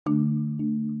Hey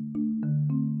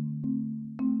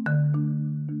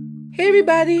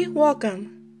everybody,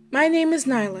 welcome. My name is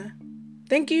Nyla.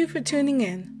 Thank you for tuning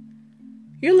in.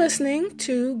 You're listening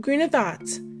to Greener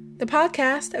Thoughts, the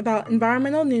podcast about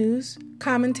environmental news,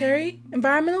 commentary,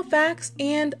 environmental facts,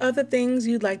 and other things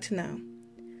you'd like to know.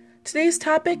 Today's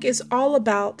topic is all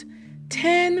about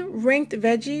 10 ranked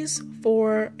veggies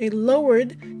for a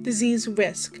lowered disease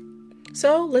risk.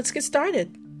 So let's get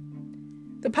started.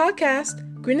 The podcast,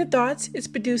 Greener Thoughts, is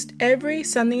produced every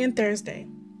Sunday and Thursday.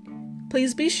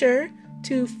 Please be sure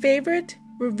to favorite,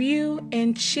 review,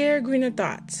 and share Greener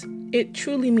Thoughts. It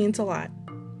truly means a lot.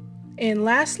 And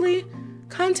lastly,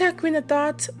 contact Greener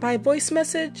Thoughts by voice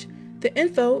message. The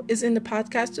info is in the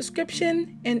podcast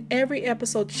description and every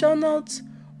episode show notes,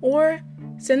 or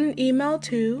send an email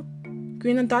to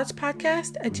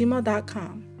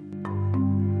greenerthoughtspodcast@gmail.com.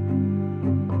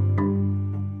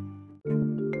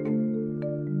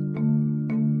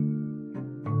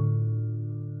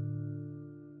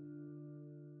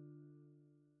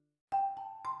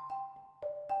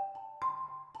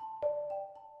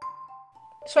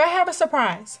 So I have a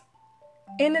surprise.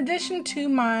 In addition to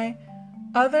my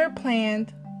other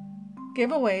planned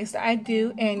giveaways that I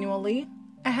do annually,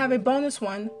 I have a bonus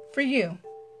one for you.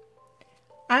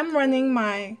 I'm running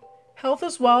my Health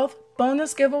is Wealth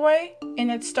bonus giveaway,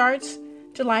 and it starts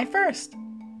July 1st.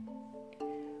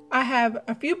 I have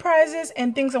a few prizes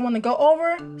and things I want to go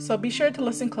over, so be sure to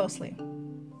listen closely.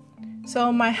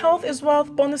 So my Health is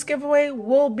Wealth bonus giveaway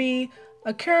will be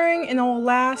occurring and it will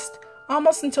last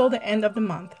almost until the end of the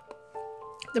month.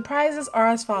 The prizes are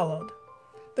as followed.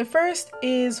 The first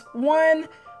is 1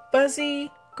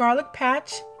 fuzzy garlic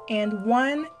patch and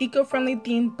 1 eco-friendly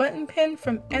themed button pin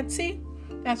from Etsy.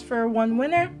 That's for one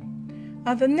winner.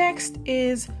 The next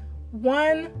is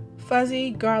 1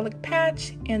 fuzzy garlic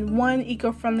patch and 1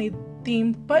 eco-friendly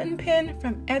themed button pin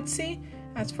from Etsy.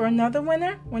 That's for another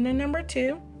winner, winner number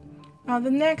 2.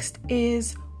 The next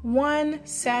is 1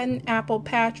 satin apple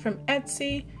patch from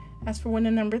Etsy. That's for winner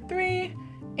number 3.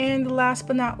 And last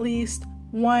but not least,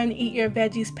 1 Eat Your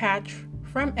Veggies patch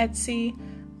from Etsy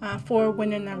for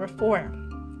winner number 4.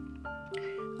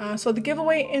 So the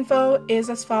giveaway info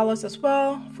is as follows as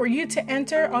well. For you to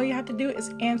enter, all you have to do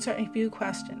is answer a few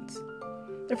questions.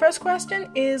 The first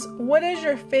question is, what is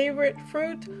your favorite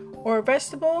fruit or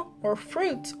vegetable, or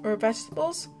fruits or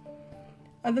vegetables?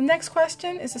 The next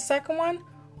question is the second one.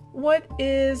 What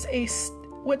is a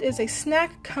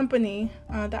snack company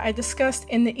that I discussed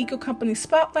in the Eco Company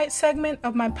Spotlight segment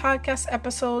of my podcast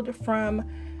episode from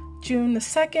June the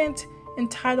 2nd,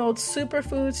 entitled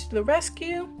Superfoods to the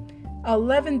Rescue,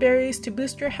 11 Berries to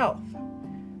Boost Your Health.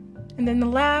 And then the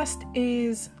last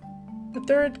is the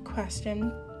third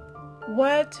question.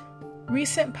 What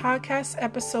recent podcast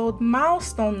episode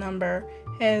milestone number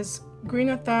has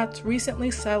Greener Thoughts recently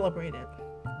celebrated?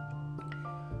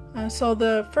 So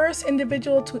the first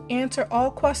individual to answer all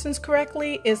questions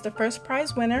correctly is the first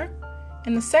prize winner,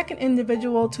 and the second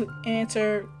individual to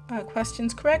answer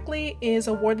questions correctly is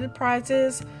awarded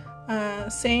prizes,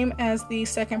 same as the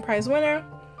second prize winner,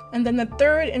 and then the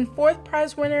third and fourth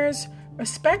prize winners,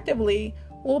 respectively,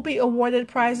 will be awarded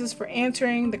prizes for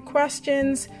answering the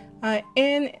questions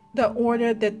in the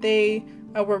order that they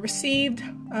were received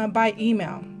by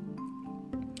email.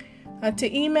 To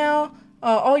email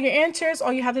all your answers,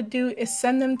 all you have to do is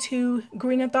send them to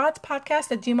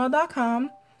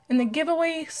greenerthoughtspodcast@gmail.com, and the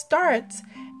giveaway starts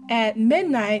at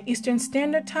midnight Eastern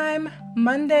Standard Time,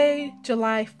 Monday,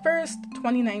 July 1st,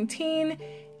 2019,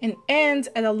 and ends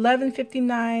at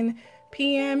 11:59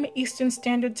 p.m. Eastern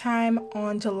Standard Time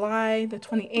on July the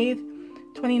 28th,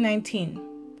 2019.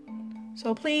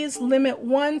 So please limit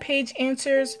one-page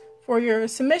answers for your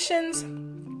submissions,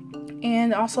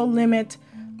 and also limit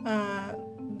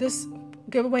this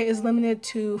giveaway is limited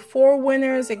to 4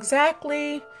 winners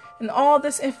exactly, and all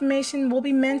this information will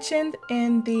be mentioned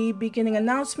in the beginning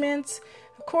announcements,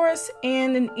 of course,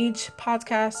 and in each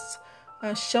podcast's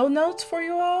show notes for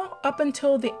you all up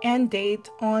until the end date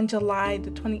on July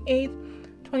the 28th,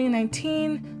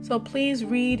 2019. So please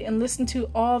read and listen to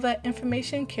all that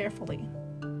information carefully.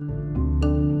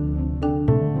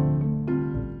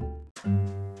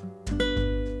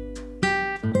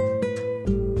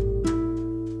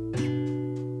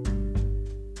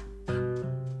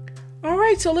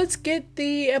 So let's get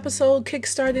the episode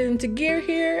kick-started into gear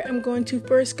here. I'm going to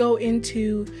first go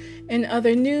into in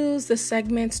other news, the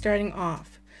segment starting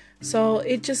off. So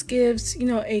it just gives,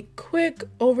 a quick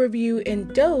overview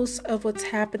and dose of what's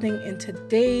happening in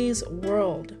today's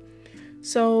world.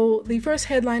 So the first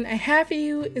headline I have for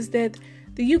you is that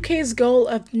the UK's goal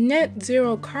of net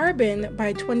zero carbon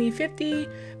by 2050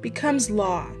 becomes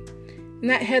law. And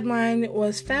that headline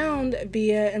was found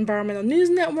via Environmental News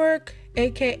Network,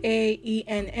 aka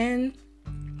ENN.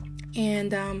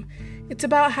 And it's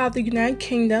about how the United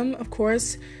Kingdom, of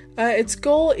course, its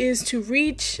goal is to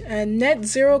reach net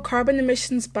zero carbon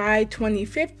emissions by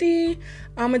 2050.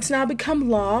 It's now become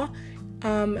law,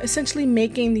 essentially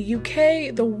making the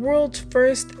UK the world's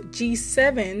first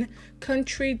G7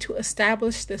 country to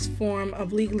establish this form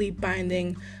of legally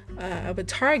binding of a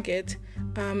target.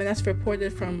 And that's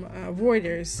reported from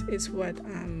Reuters, is what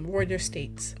Reuters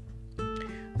states.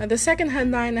 The second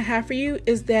headline I have for you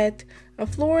is that a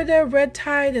Florida red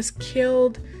tide has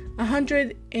killed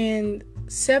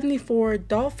 174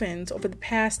 dolphins over the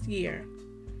past year.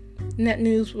 And that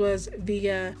news was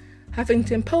via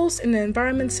Huffington Post in the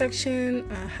environment section.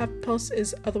 HuffPost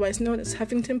is otherwise known as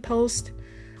Huffington Post.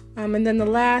 And then the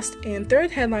last and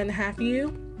third headline I have for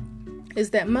you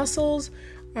is that mussels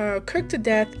are cooked to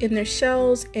death in their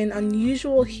shells in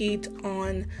unusual heat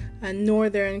on a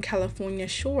northern California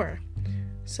shore.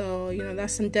 So,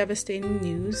 that's some devastating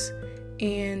news.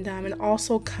 And it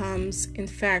also comes, in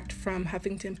fact, from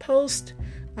Huffington Post,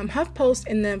 HuffPost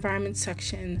in the environment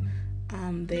section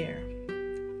there.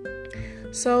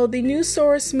 So the news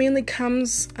source mainly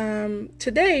comes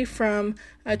today from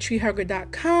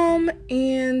treehugger.com,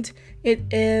 and it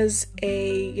is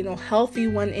a healthy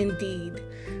one indeed.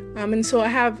 And so I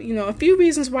have a few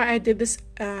reasons why I did this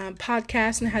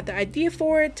podcast and I had the idea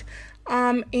for it.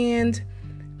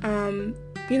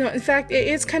 In fact, it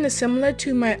is kind of similar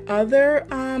to my other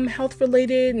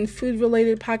health-related and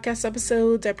food-related podcast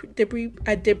episodes I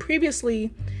did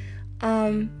previously.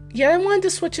 I wanted to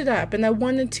switch it up, and I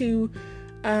wanted to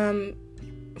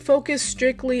focus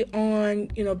strictly on,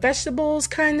 vegetables,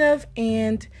 kind of,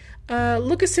 and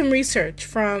look at some research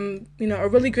from, a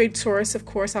really great source. Of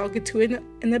course, I'll get to it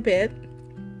in a bit,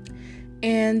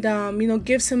 and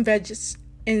give some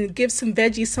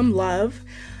veggies some love.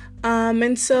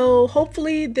 And so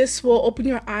hopefully this will open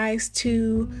your eyes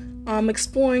to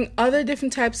exploring other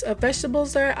different types of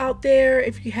vegetables that are out there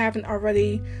if you haven't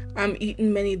already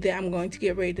eaten many that I'm going to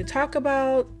get ready to talk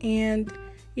about, and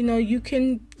you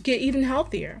can get even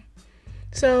healthier.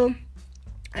 So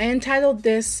I entitled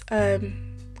this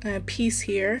piece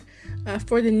here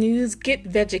for the news, Get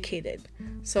Vegucated.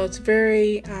 So it's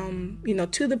very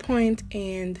to the point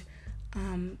and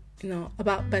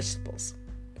about vegetables.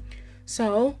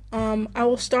 So I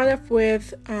will start off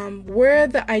with where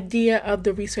the idea of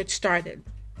the research started.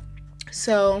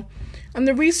 So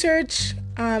the research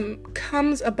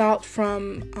comes about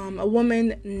from a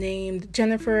woman named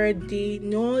Jennifer De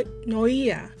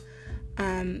Noia,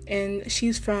 and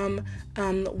she's from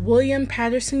William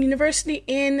Patterson University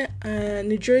in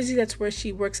New Jersey. That's where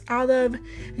she works out of,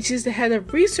 and she's the head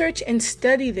of research and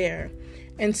study there.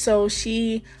 And so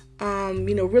she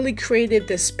really created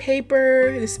this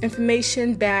paper, this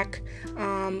information back,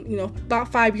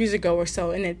 about 5 years ago or so,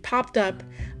 and it popped up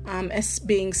as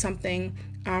being something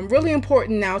really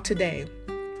important now today.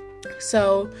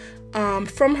 So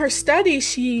from her study,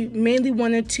 she mainly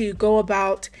wanted to go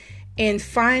about and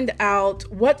find out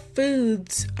what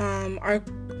foods are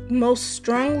most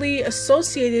strongly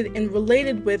associated and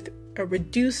related with a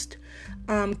reduced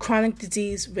chronic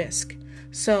disease risk.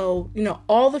 So,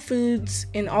 all the foods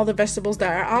and all the vegetables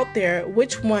that are out there,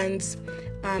 which ones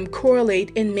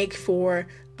correlate and make for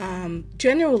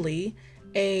generally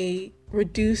a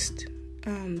reduced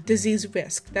disease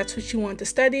risk. That's what she wanted to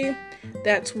study.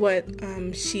 That's what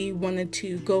she wanted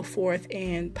to go forth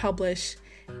and publish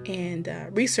and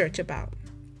research about.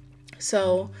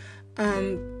 So,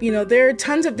 there are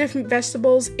tons of different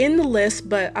vegetables in the list,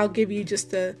 but I'll give you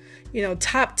just the,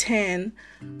 top 10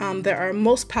 that are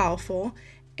most powerful.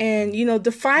 And,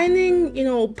 defining,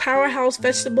 powerhouse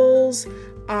vegetables,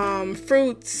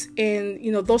 fruits, and,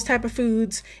 those type of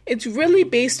foods, it's really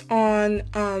based on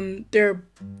their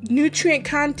nutrient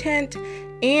content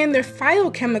and their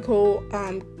phytochemical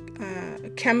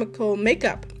chemical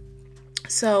makeup.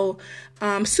 So,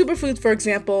 superfoods, for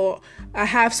example,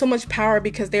 have so much power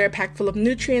because they are packed full of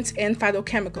nutrients and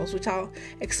phytochemicals, which I'll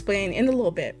explain in a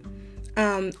little bit.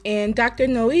 And Dr.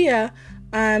 Noia,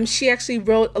 she actually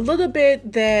wrote a little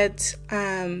bit that,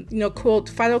 quote,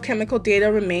 phytochemical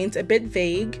data remains a bit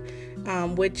vague,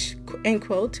 which, end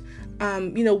quote,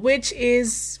 which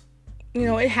is,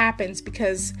 it happens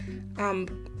because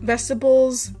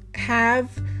vegetables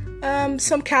have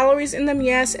some calories in them,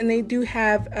 yes, and they do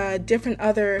have different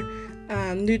other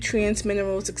nutrients,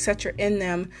 minerals, etc. in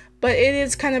them. But it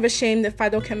is kind of a shame that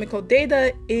phytochemical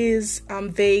data is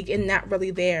vague and not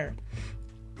really there.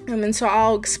 And so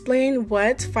I'll explain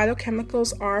what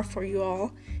phytochemicals are for you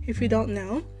all if you don't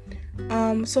know.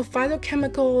 So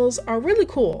phytochemicals are really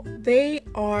cool. They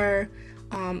are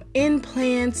in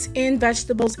plants, in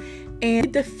vegetables,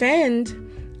 and defend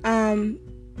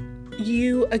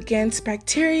you against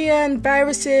bacteria and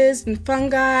viruses and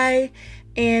fungi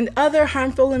and other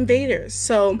harmful invaders.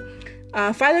 So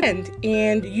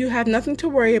and you have nothing to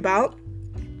worry about.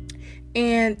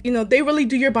 And, they really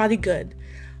do your body good.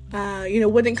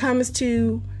 When it comes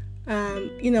to,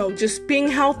 just being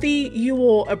healthy, you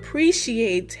will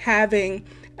appreciate having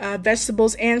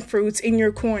vegetables and fruits in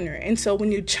your corner. And so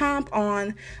when you chomp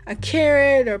on a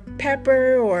carrot or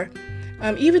pepper or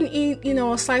even eat,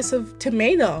 a slice of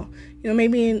tomato,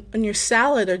 maybe in your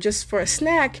salad or just for a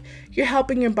snack, you're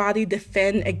helping your body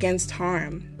defend against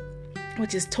harm,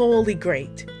 which is totally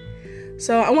great.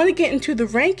 So I want to get into the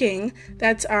ranking.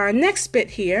 That's our next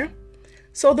bit here.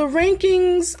 So the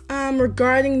rankings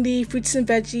regarding the fruits and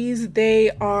veggies, they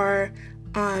are,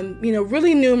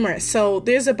 really numerous. So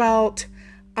there's about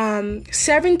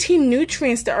 17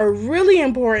 nutrients that are really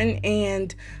important,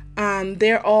 and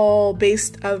they're all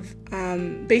based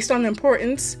on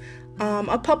importance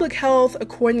of public health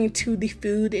according to the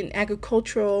Food and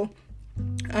Agricultural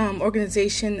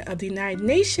Organization of the United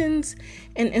Nations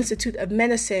and Institute of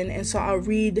Medicine. And so I'll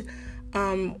read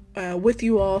with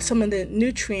you all some of the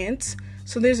nutrients.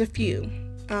 So there's a few.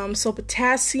 So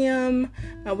potassium,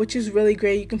 which is really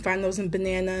great. You can find those in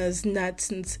bananas, nuts,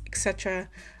 and etc.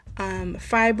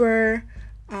 Fiber,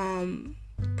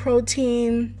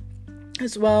 protein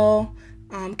as well.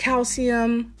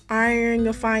 Calcium, iron,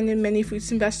 you'll find in many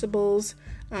fruits and vegetables.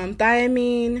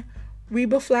 Thiamine,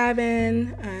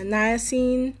 riboflavin,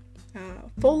 niacin,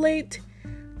 folate,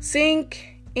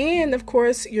 zinc, and of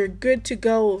course your good to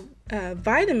go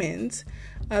vitamins.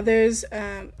 There's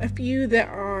a few that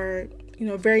are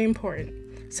very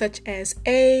important, such as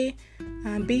A,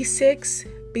 B6,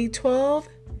 B12,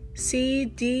 C,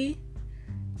 D,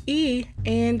 E,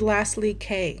 and lastly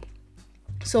K.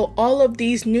 So all of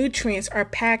these nutrients are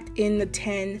packed in the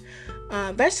 10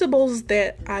 vegetables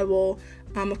that I will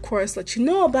of course let you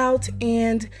know about,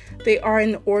 and they are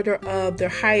in order of their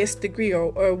highest degree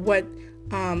or what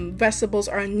vegetables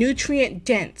are nutrient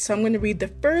dense. So I'm going to read the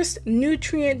first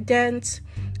nutrient dense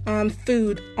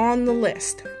food on the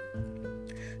list.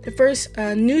 The first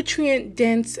nutrient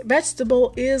dense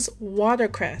vegetable is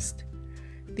watercress.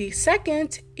 The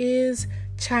second is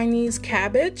Chinese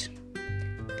cabbage.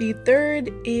 The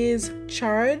third is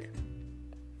chard.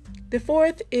 The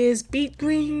fourth is beet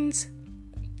greens.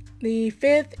 The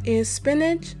fifth is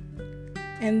spinach.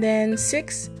 And then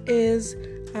 6 is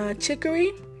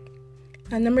chicory.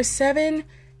 Number 7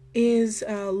 is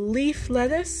leaf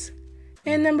lettuce.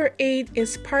 And number 8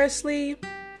 is parsley.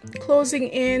 Closing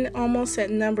in almost at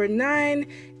number 9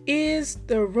 is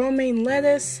the romaine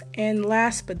lettuce. And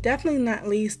last but definitely not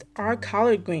least are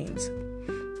collard greens.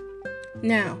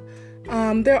 Now,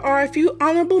 there are a few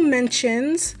honorable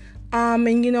mentions,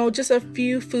 and just a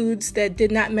few foods that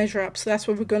did not measure up. So that's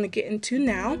what we're going to get into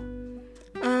now.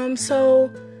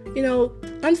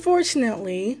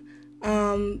 Unfortunately,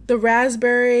 the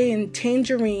raspberry and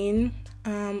tangerine,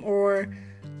 or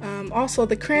also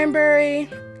the cranberry,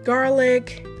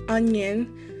 garlic,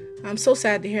 onion. I'm so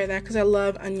sad to hear that because I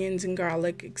love onions and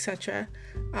garlic, etc.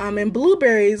 And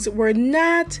blueberries were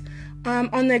not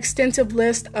on the extensive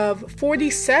list of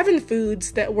 47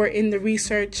 foods that were in the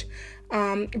research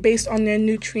based on their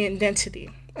nutrient density,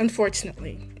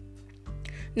 unfortunately.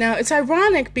 Now, it's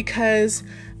ironic because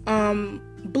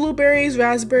blueberries,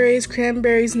 raspberries,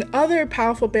 cranberries, and other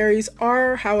powerful berries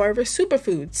are, however,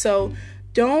 superfoods. So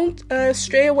don't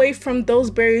stray away from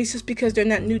those berries just because they're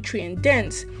not nutrient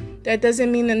dense. That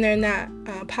doesn't mean that they're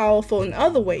not powerful in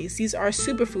other ways. These are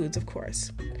superfoods, of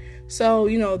course. So,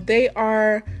 they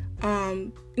are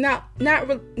not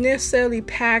necessarily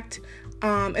packed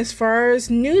as far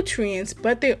as nutrients,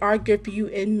 but they are good for you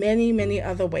in many, many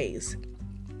other ways.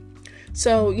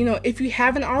 So, if you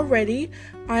haven't already,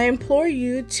 I implore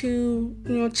you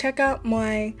to, check out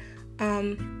my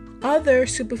other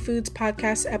Superfoods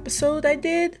podcast episode I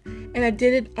did, and I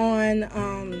did it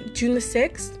on June the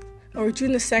 6th, or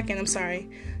June the 2nd, I'm sorry,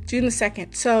 June the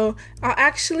 2nd. So I'll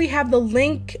actually have the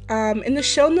link in the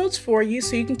show notes for you,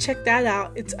 so you can check that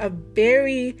out. It's a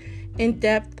very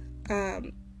in-depth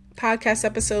podcast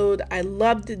episode. I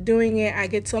loved doing it. I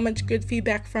get so much good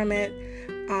feedback from it,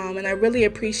 and I really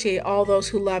appreciate all those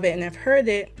who love it and have heard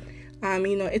it.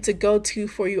 It's a go-to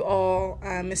for you all,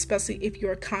 especially if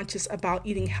you're conscious about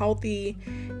eating healthy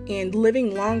and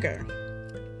living longer.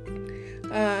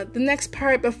 The next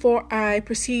part before I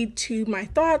proceed to my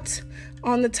thoughts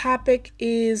on the topic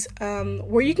is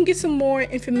where you can get some more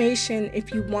information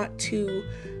if you want to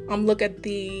look at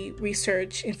the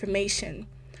research information.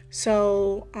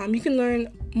 So you can learn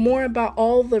more about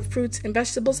all the fruits and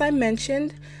vegetables I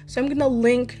mentioned. So I'm going to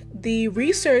link the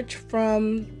research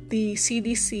from the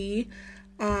CDC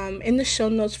in the show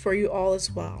notes for you all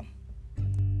as well.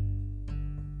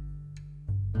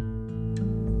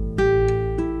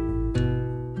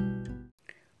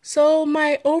 So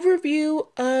my overview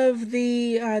of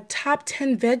the top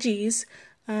 10 veggies,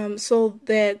 so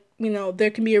that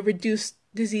there can be a reduced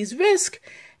disease risk,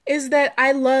 is that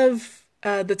I love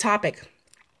the topic.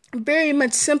 Very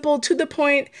much simple, to the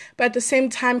point, but at the same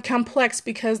time complex,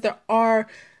 because there are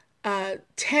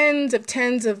tens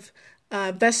of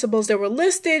vegetables that were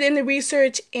listed in the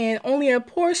research, and only a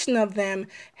portion of them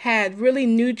had really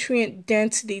nutrient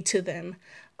density to them.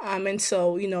 And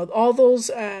so, all those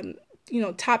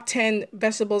top 10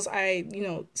 vegetables I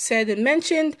said and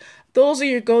mentioned, those are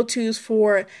your go-tos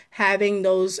for having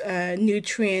those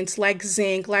nutrients like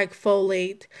zinc, like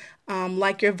folate,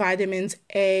 like your vitamins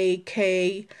A,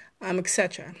 K,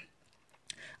 etc.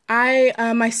 I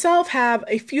myself have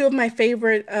a few of my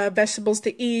favorite vegetables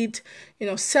to eat.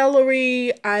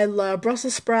 Celery. I love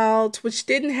Brussels sprouts, which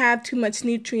didn't have too much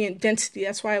nutrient density.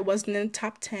 That's why it wasn't in the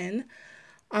top 10.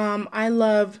 I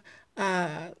love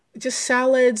just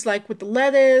salads, like with the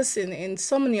lettuce and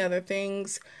so many other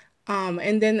things.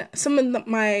 And then some of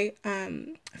my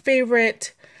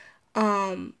favorite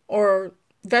or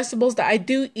vegetables that I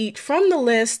do eat from the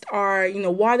list are,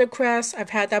 watercress.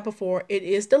 I've had that before. It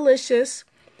is delicious.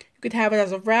 You could have it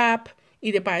as a wrap,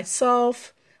 eat it by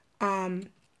itself. I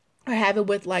have it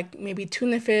with like maybe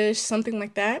tuna fish, something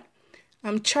like that.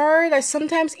 Chard, I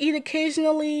sometimes eat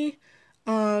occasionally.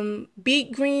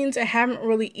 Beet greens, I haven't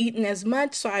really eaten as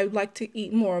much, so I would like to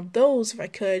eat more of those if I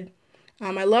could.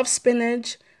 I love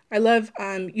spinach. I love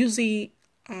usually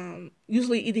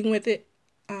eating with it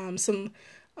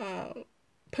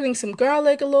putting some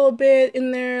garlic a little bit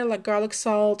in there, like garlic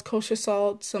salt, kosher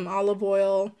salt, some olive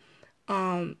oil,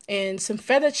 and some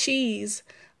feta cheese.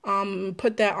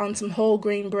 Put that on some whole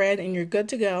grain bread and you're good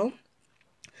to go.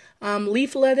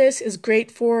 Leaf lettuce is great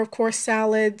for, of course,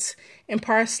 salads, and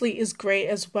parsley is great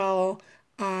as well,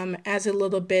 as a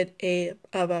little bit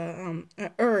of a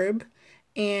herb.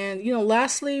 And,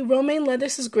 lastly, romaine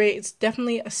lettuce is great. It's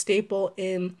definitely a staple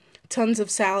in tons of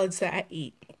salads that I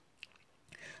eat.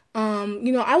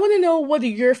 I want to know, what are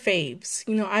your faves?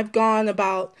 I've gone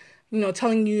about,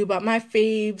 telling you about my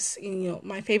faves,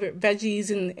 my favorite veggies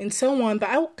and so on, but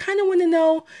I kind of want to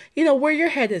know, where your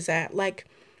head is at. Like,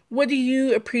 what do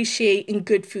you appreciate in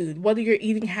good food? What are your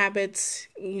eating habits?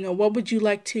 What would you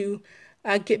like to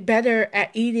get better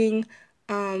at eating,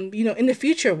 in the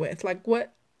future with? Like,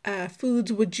 what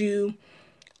foods would you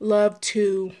love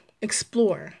to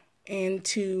explore and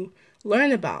to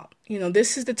learn about?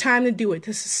 This is the time to do it.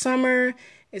 This is summer.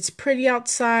 It's pretty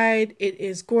outside. It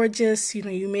is gorgeous.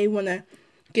 You may want to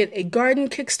get a garden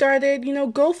kick-started.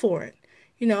 Go for it.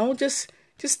 Just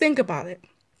think about it.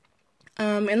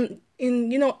 And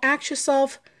ask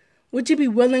yourself, would you be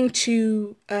willing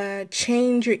to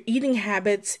change your eating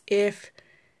habits if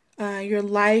your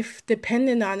life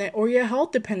depended on it or your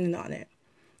health depended on it?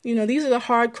 These are the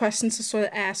hard questions to sort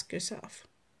of ask yourself.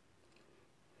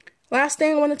 Last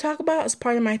thing I want to talk about as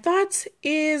part of my thoughts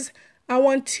is I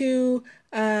want to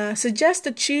suggest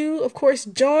that you, of course,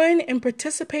 join and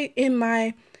participate in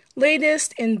my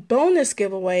latest and bonus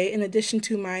giveaway, in addition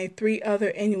to my 3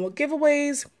 other annual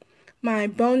giveaways. My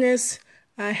bonus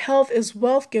Health is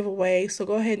Wealth giveaway. So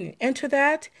go ahead and enter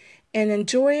that and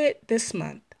enjoy it this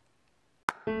month.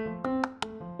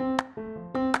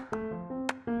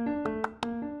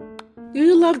 Do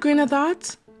you love Greener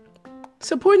Thoughts?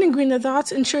 Supporting Greener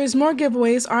Thoughts ensures more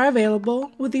giveaways are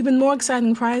available, with even more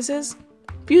exciting prizes,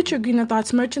 future Greener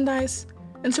Thoughts merchandise,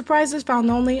 and surprises found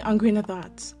only on Greener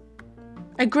Thoughts.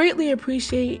 I greatly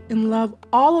appreciate and love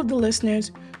all of the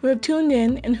listeners who have tuned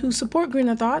in and who support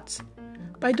Greener Thoughts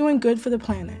by doing good for the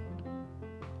planet.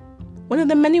 One of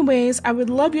the many ways I would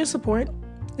love your support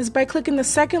is by clicking the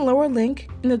second lower link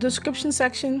in the description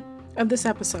section of this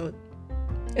episode.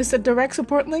 It's the direct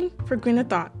support link for Greener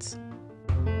Thoughts.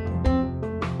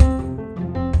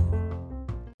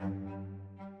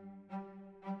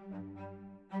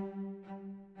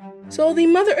 So the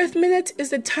Mother Earth Minute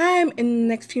is the time in the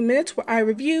next few minutes where I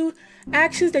review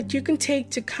actions that you can take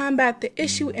to combat the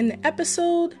issue in the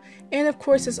episode, and of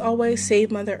course, as always,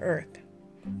 save Mother Earth.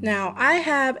 Now, I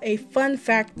have a fun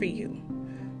fact for you.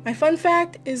 My fun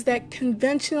fact is that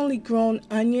conventionally grown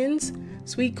onions,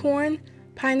 sweet corn,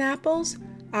 pineapples,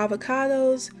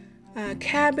 avocados,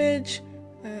 cabbage,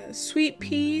 sweet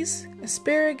peas,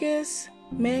 asparagus,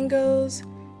 mangoes,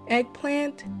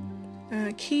 eggplant,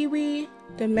 kiwi,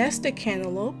 domestic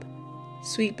cantaloupe,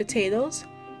 sweet potatoes,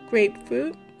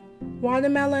 grapefruit,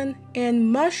 watermelon,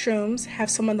 and mushrooms have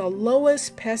some of the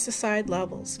lowest pesticide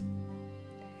levels.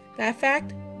 That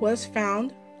fact was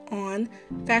found on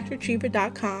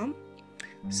factretriever.com.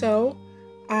 So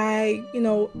I,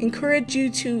 encourage you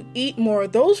to eat more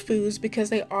of those foods because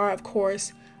they are, of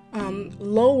course,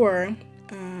 lower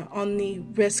on the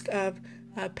risk of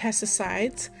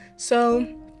pesticides. So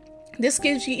this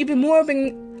gives you even more of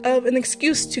an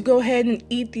excuse to go ahead and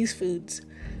eat these foods.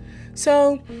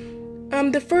 So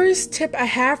the first tip I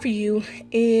have for you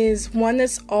is one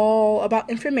that's all about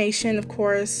information, of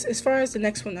course, as far as the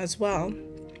next one as well.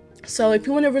 So if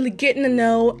you want to really get in the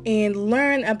know and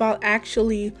learn about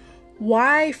actually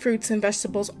why fruits and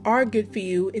vegetables are good for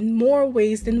you in more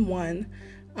ways than one,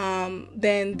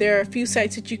 then there are a few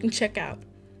sites that you can check out.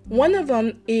 One of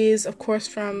them is, of course,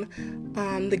 from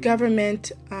the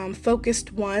government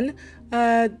focused one,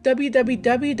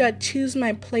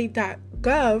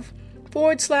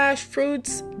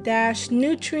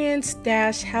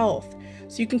 www.choosemyplate.gov/fruits-nutrients-health.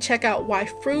 So you can check out why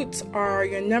fruits are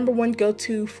your number one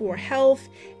go-to for health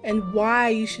and why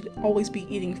you should always be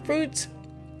eating fruits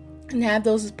and have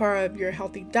those as part of your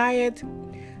healthy diet.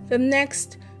 The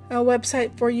next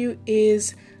website for you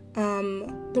is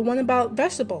the one about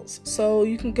vegetables. So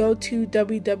you can go to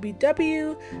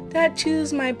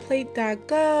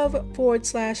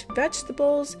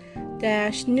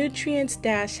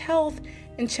www.choosemyplate.gov/vegetables-nutrients-health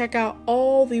and check out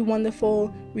all the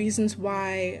wonderful reasons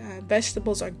why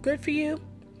vegetables are good for you.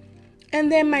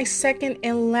 And then my second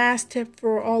and last tip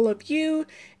for all of you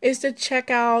is to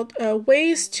check out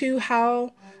ways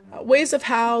of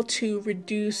how to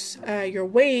reduce your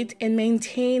weight and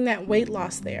maintain that weight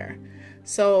loss there.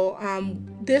 So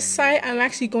this site I'm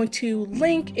actually going to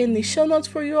link in the show notes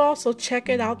for you all, so check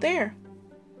it out there.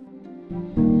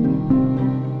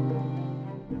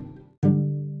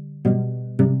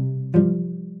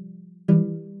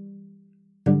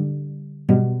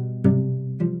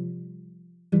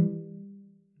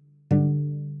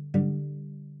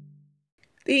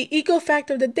 The eco fact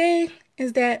of the day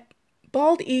is that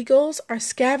bald eagles are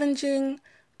scavenging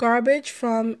garbage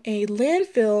from a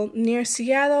landfill near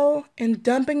Seattle and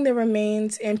dumping the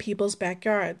remains in people's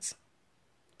backyards.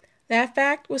 That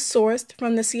fact was sourced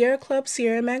from the Sierra Club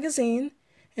Sierra magazine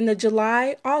in the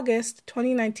July-August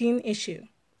 2019 issue.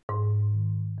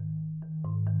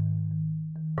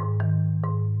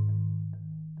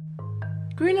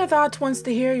 Greener Thoughts wants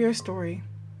to hear your story.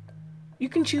 You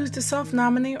can choose to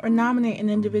self-nominate or nominate an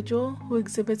individual who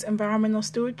exhibits environmental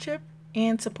stewardship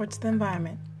and supports the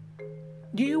environment.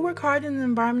 Do you work hard in the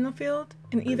environmental field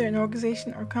in either an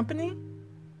organization or company?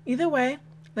 Either way,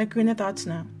 let Greener Thoughts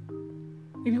know.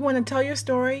 If you want to tell your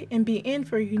story and be in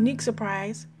for a unique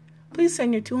surprise, please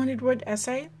send your 200-word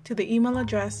essay to the email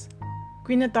address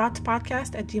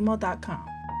greenerthoughtspodcast@gmail.com.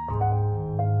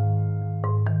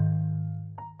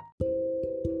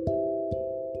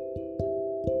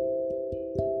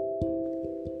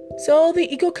 So the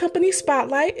Eco Company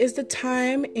Spotlight is the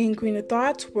time in Greener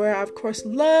Thoughts where I, of course,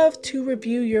 love to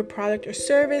review your product or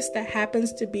service that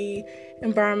happens to be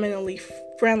environmentally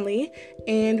friendly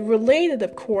and related,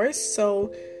 of course.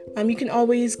 So you can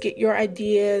always get your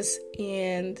ideas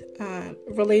and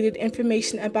related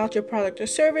information about your product or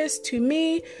service to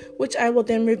me, which I will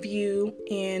then review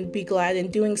and be glad in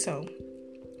doing so.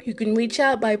 You can reach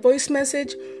out by voice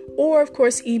message or, of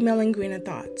course, emailing Greener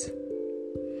Thoughts.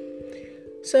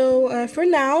 So for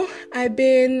now, I've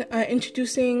been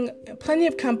introducing plenty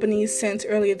of companies since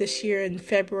earlier this year in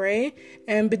February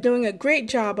and been doing a great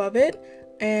job of it.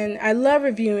 And I love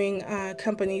reviewing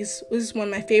companies. This is one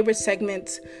of my favorite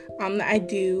segments that I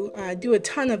do. I do a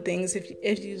ton of things, if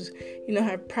you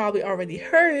have probably already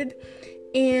heard.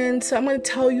 And so I'm going to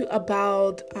tell you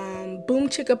about Boom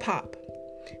Chicka Pop.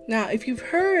 Now, if you've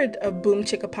heard of Boom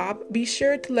Chicka Pop, be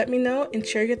sure to let me know and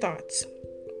share your thoughts.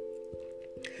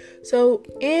 So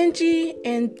Angie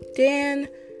and Dan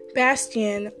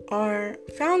Bastian are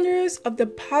founders of the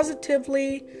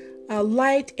positively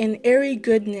light and airy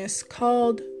goodness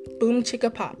called Boom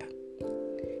Chicka Pop.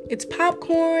 It's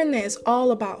popcorn that is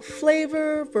all about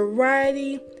flavor,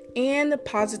 variety, and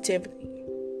positivity.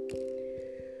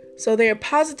 So they are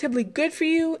positively good for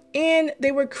you, and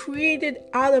they were created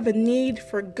out of a need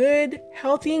for good,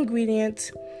 healthy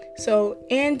ingredients. So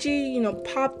Angie,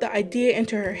 popped the idea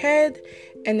into her head,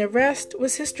 and the rest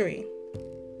was history.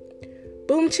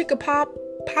 Boom Chicka Pop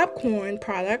popcorn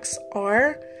products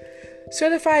are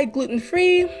certified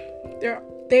gluten-free.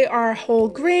 They are whole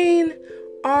grain,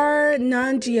 are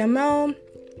non-GMO,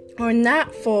 are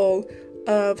not full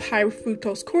of high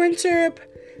fructose corn syrup.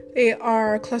 They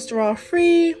are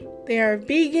cholesterol-free. They are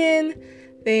vegan.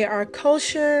 They are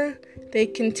kosher, they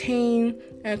contain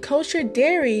kosher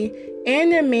dairy,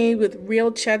 and they're made with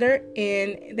real cheddar,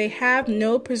 and they have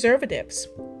no preservatives.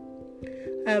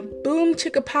 Boom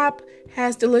Chicka Pop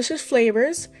has delicious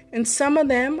flavors, and some of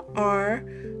them are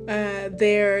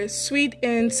their sweet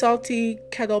and salty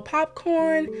kettle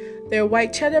popcorn, their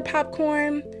white cheddar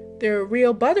popcorn, their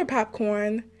real butter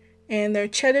popcorn, and their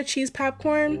cheddar cheese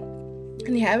popcorn.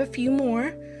 And they have a few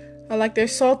more, like their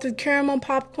salted caramel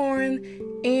popcorn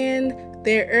and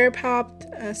their air-popped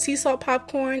sea salt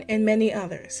popcorn, and many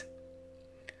others.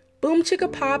 Boom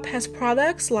Chicka Pop has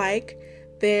products like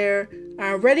their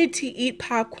ready-to-eat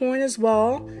popcorn as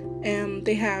well.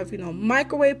 They have,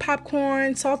 microwave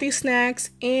popcorn, salty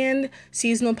snacks, and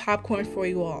seasonal popcorn for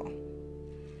you all.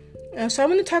 So I'm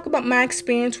going to talk about my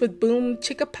experience with Boom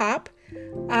Chicka Pop.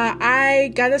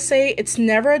 I gotta say, it's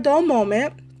never a dull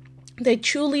moment. They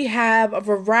truly have a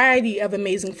variety of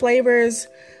amazing flavors.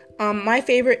 My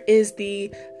favorite is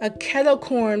the kettle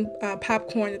corn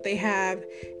popcorn that they have,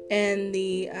 and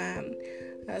the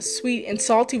sweet and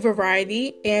salty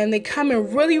variety. And they come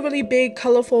in really, really big,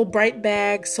 colorful, bright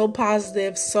bags, so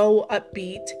positive, so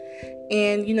upbeat.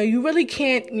 And, you really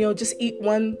can't, just eat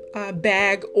one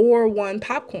bag or one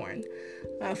popcorn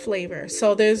flavor.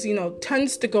 So there's,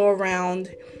 tons to go around.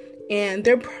 And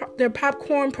their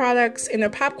popcorn products and their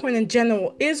popcorn in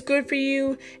general is good for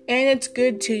you, and it's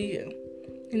good to you.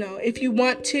 If you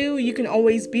want to, you can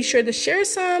always be sure to share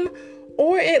some,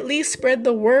 or at least spread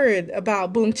the word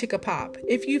about Boom Chicka Pop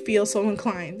if you feel so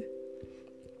inclined.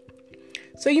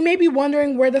 So you may be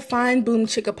wondering where to find Boom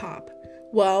Chicka Pop.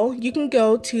 Well, you can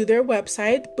go to their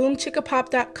website,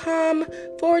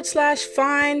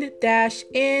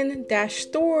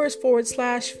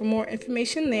 boomchickapop.com/find-in-stores/ for more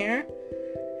information there.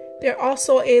 They're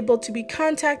also able to be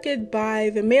contacted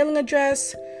by the mailing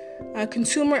address,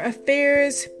 Consumer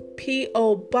Affairs,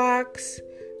 P.O. Box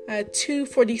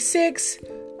 246,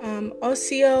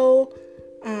 Osseo,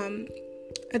 I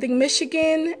think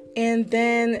Michigan, and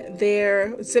then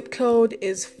their zip code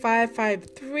is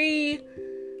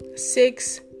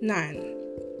 55369.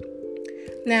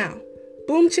 Now,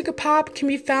 Boom Chicka Pop can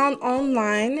be found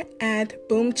online at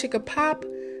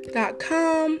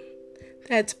boomchickapop.com.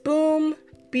 That's boom,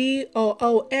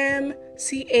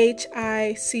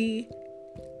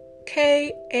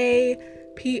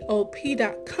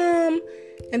 boomchickapop.com.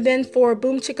 And then for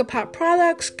Boom Chicka Pop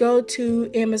products, go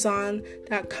to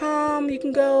amazon.com. You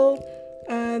can go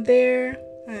there,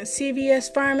 CVS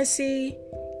Pharmacy,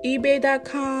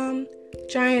 ebay.com,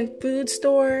 Giant Food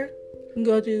Store. You can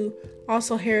go to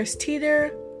also Harris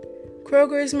Teeter,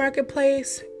 Kroger's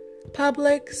Marketplace,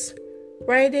 Publix,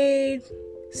 Rite Aid,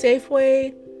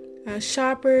 Safeway,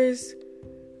 Shoppers,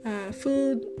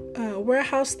 Food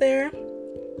Warehouse there.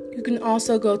 You can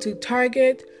also go to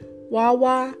Target,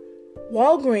 Wawa,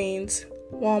 Walgreens,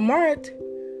 Walmart,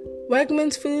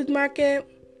 Wegmans Food Market,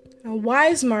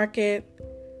 Wise Market,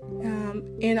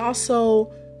 and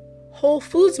also Whole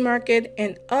Foods Market,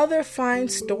 and other fine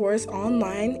stores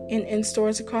online and in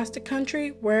stores across the country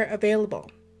where available.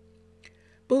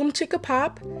 Boom Chicka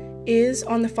Pop is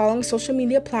on the following social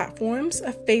media platforms: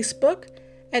 Facebook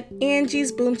at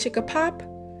Angie's Boom Chicka Pop,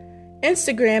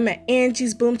 Instagram at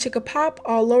Angie's Boom Chicka Pop,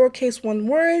 all lowercase one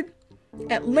word,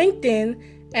 at LinkedIn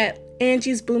at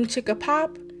Angie's Boom Chicka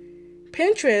Pop,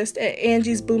 Pinterest at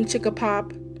Angie's Boom Chicka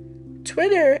Pop,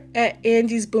 Twitter at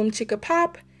Angie's Boom Chicka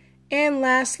Pop, and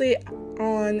lastly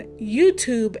on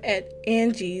YouTube at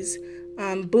Angie's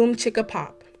Boom Chicka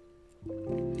Pop.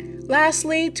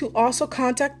 Lastly, to also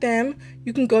contact them,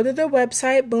 you can go to their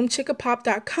website,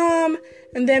 boomchickapop.com,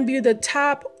 and then view the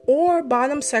top or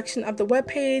bottom section of the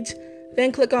webpage,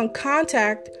 then click on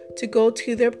Contact to go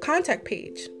to their contact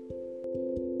page.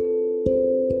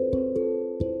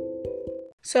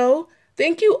 So,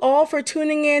 thank you all for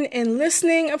tuning in and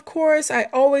listening. Of course, I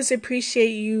always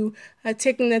appreciate you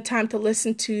taking the time to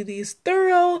listen to these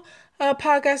thorough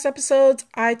podcast episodes.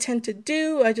 I tend to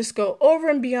do. I just go over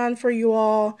and beyond for you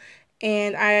all.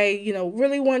 And I,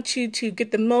 really want you to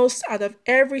get the most out of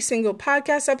every single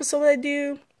podcast episode I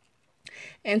do.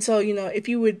 And so, if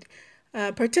you would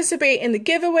participate in the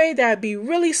giveaway, that would be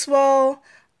really swell.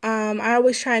 I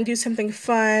always try and do something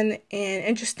fun and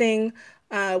interesting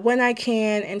when I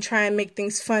can, and try and make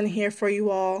things fun here for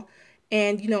you all.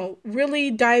 And,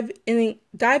 really diving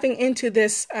into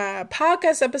this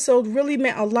podcast episode really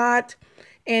meant a lot.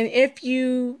 And if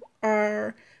you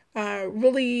are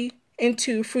really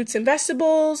into fruits and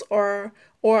vegetables, or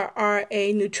are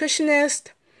a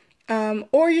nutritionist,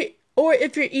 or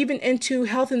if you're even into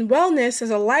health and wellness as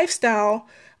a lifestyle,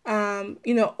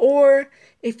 or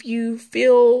if you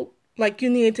feel like you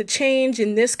needed to change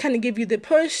and this kind of give you the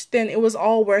push, then it was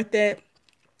all worth it.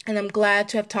 And I'm glad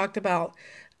to have talked about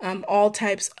all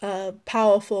types of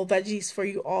powerful veggies for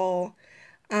you all.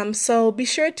 So be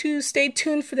sure to stay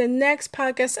tuned for the next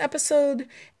podcast episode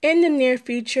in the near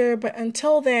future. But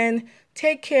until then,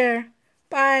 take care.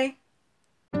 Bye.